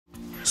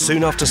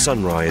Soon after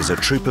sunrise, a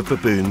troop of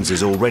baboons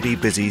is already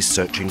busy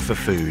searching for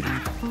food.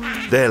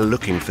 They're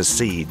looking for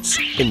seeds,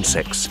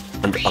 insects,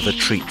 and other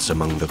treats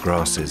among the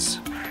grasses.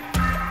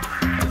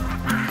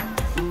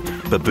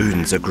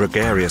 Baboons are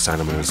gregarious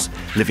animals,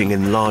 living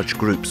in large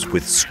groups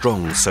with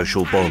strong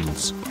social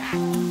bonds.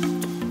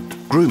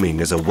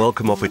 Grooming is a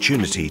welcome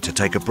opportunity to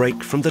take a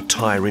break from the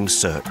tiring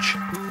search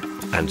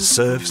and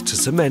serves to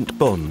cement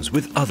bonds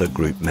with other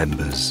group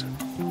members.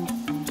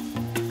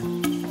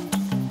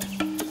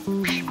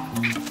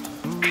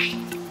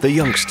 The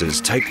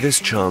youngsters take this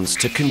chance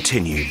to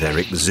continue their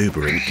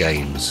exuberant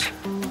games.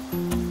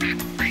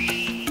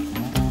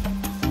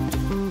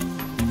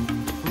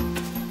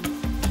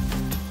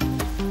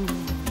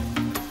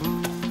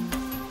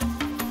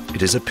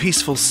 It is a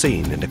peaceful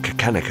scene in a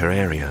Kakanika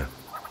area,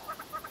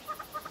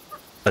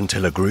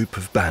 until a group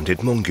of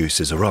banded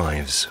mongooses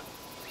arrives.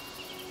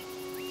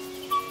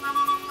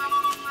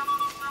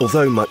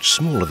 Although much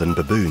smaller than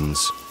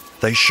baboons,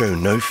 they show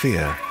no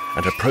fear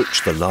and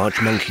approach the large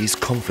monkeys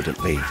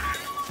confidently,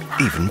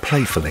 even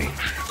playfully.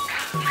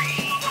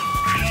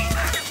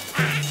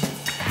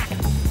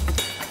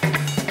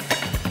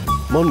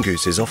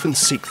 Mongooses often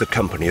seek the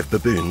company of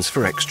baboons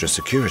for extra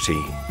security,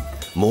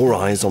 more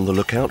eyes on the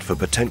lookout for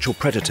potential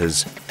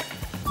predators,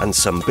 and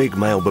some big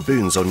male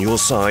baboons on your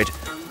side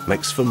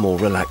makes for more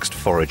relaxed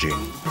foraging.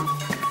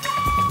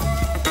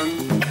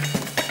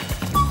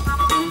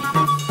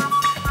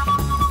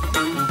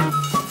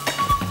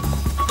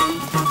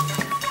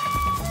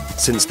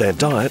 Since their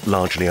diet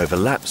largely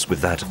overlaps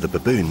with that of the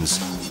baboons,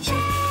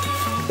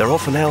 they're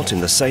often out in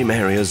the same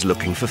areas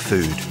looking for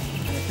food.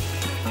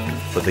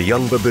 For the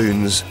young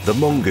baboons, the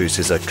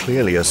mongooses are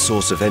clearly a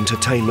source of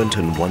entertainment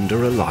and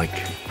wonder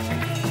alike.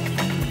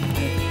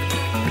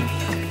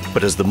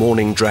 But as the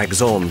morning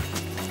drags on,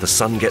 the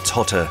sun gets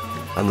hotter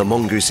and the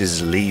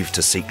mongooses leave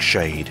to seek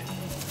shade.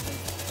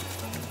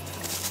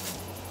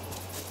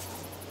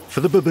 For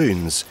the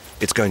baboons,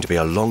 it's going to be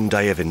a long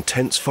day of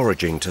intense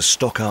foraging to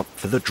stock up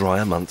for the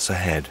drier months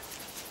ahead.